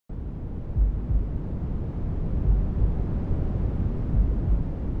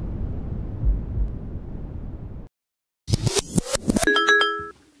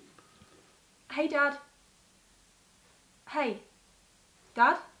Hey, Dad. Hey.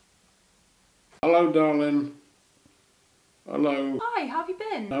 Dad? Hello, darling. Hello. Hi, how have you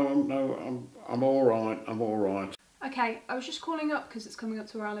been? No, I'm all right. I'm all right. Okay, I was just calling up because it's coming up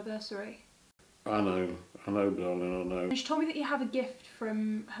to our anniversary. I know, darling, I know. And she told me that you have a gift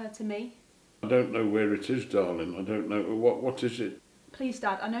from her to me. I don't know where it is, darling. I don't know. What is it? Please,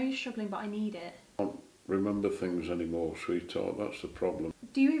 Dad, I know you're struggling, but I need it. I can't remember things anymore, sweetheart. That's the problem.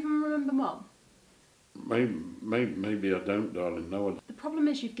 Do you even remember Mum? Maybe I don't, darling. No, The problem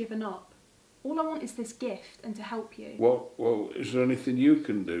is you've given up. All I want is this gift and to help you. Well, is there anything you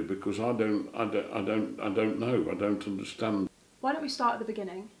can do? Because I don't know. I don't understand. Why don't we start at the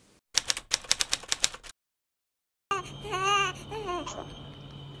beginning?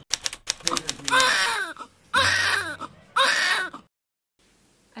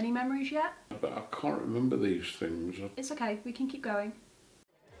 Any memories yet? But I can't remember these things. It's okay, we can keep going.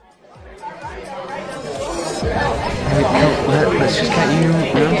 Let's just get you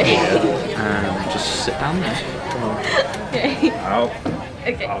around here and just sit down there. Okay. I'll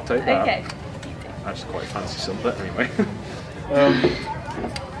take that. Okay. That's quite fancy something anyway.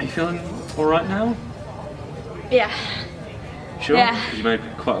 Are you feeling alright now? Yeah. Sure? Yeah. 'Cause you made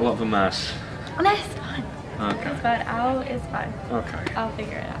quite a lot of a mess. No, it's fine. Okay. It's fine. It's fine. Okay. I'll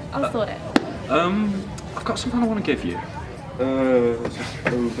figure it out. I'll sort it. I've got something I want to give you. Just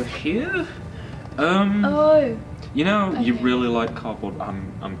over here. Oh. You know, Okay. you really like cardboard.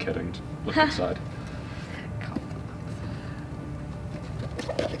 I'm kidding. Look inside.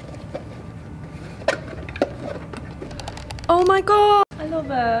 Oh my god! I love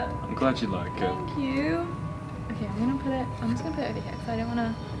it. I'm glad you like it. Thank you. Okay, I'm just gonna put it over here because I don't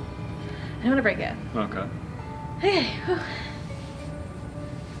wanna break it. Okay. Okay.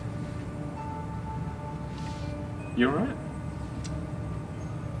 You alright?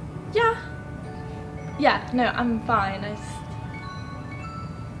 Yeah. Yeah, no, I'm fine.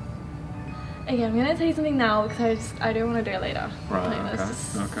 Okay, I'm gonna tell you something now because I don't want to do it later. Right, Like, that's okay,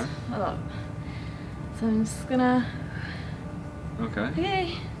 just okay. a lot. So I'm just gonna... Okay.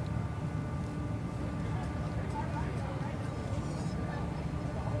 Okay.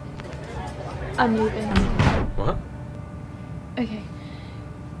 I'm leaving. What? Okay.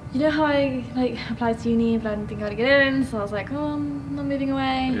 You know how I applied to uni but I didn't think I'd get in, so I was like, oh, I'm not moving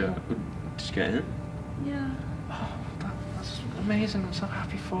away. Yeah. Did you get in? Yeah. Oh, that's amazing. I'm so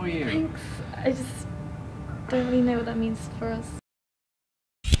happy for you. Thanks. I just don't really know what that means for us.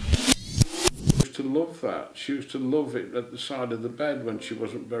 She used to love that. She used to love it at the side of the bed when she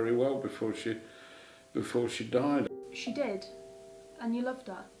wasn't very well before she died. She did. And you loved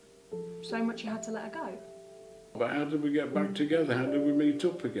her. So much you had to let her go. But how did we get back together? How did we meet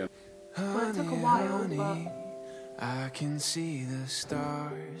up again? Well, it took a while, but... I can see the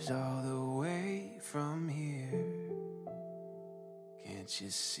stars all the way from here. Can't you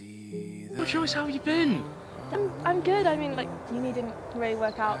see the... Oh, Joyce, how have you been? I'm good. I mean, like, uni didn't really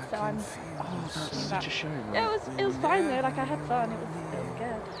work out, so I'm... Oh, that's such a shame. Yeah, it was fine though. Like, I had fun. It was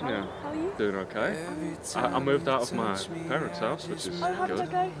good. Yeah. How are you? Doing okay. I moved out of my parents' house, which is Oh, how did good.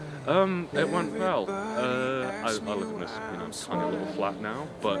 that go? It went well. I live in this, tiny little flat now, I'm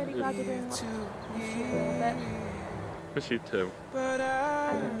but really glad you're doing well. miss you too.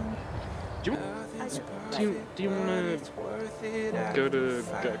 Do you want to go to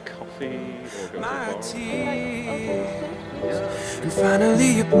get a coffee or go to a bar? And finally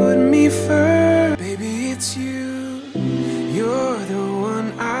you put me first. Baby, it's you. You're the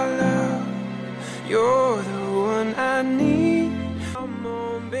one I love. You're the one I need. Come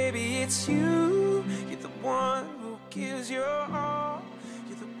on, baby, it's you. You're the one who gives your all.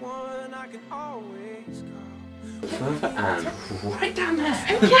 You're the one I can always call. Further and right down there.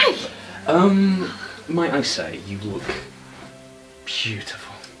 Okay. Might I say, you look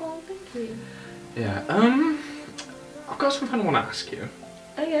beautiful. Oh, thank you. Yeah, I've got something I want to ask you.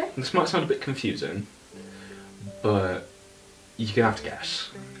 Okay. This might sound a bit confusing, but you're gonna have to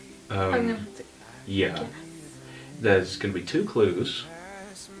guess. I'm gonna have to. Yeah. Guess. There's gonna be 2 clues,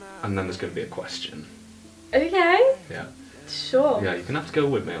 and then there's gonna be a question. Okay. Yeah. Sure. Yeah, you're gonna have to go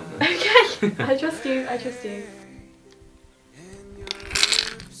with me on this. Okay. I trust you. I trust you.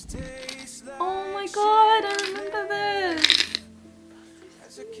 Oh my god, I remember this.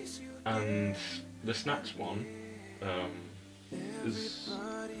 And the snacks one is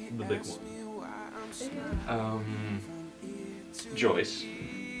the big one. Joyce.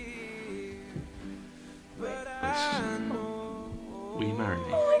 Will you marry me?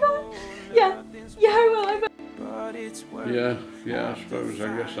 Oh my god. Yeah. Yeah, I will. I will. it's worth Yeah, I suppose,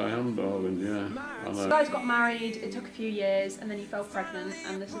 I guess I am, darling, yeah. I You know. guys got married, it took a few years, and then you fell pregnant,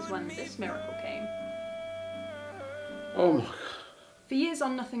 and this is when this miracle came. Oh my God. For years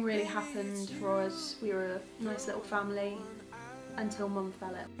on, nothing really happened for us. We were a nice little family until Mum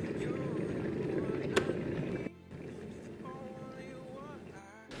fell ill.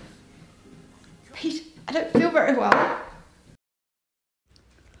 Pete, I don't feel very well.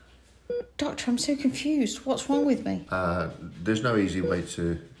 Doctor, I'm so confused. What's wrong with me? There's no easy way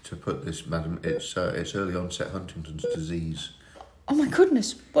to put this, madam. It's early onset Huntington's disease. Oh my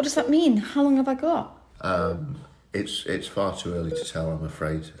goodness, what does that mean? How long have I got? It's far too early to tell, I'm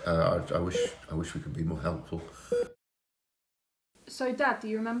afraid. I wish we could be more helpful. So, Dad, do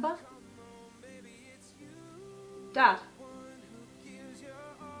you remember? Dad?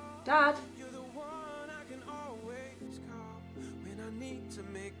 Dad? To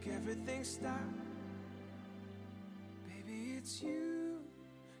make everything stop. Baby, it's you.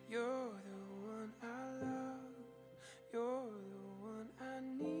 You're the one I love. You're the one I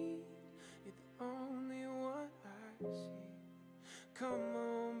need. You're the only one I see. Come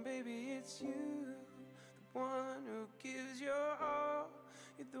on, baby, it's you. The one who gives your all.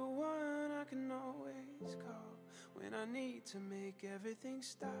 You're the one I can always call when I need to make everything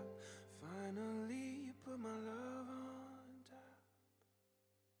stop. Finally, you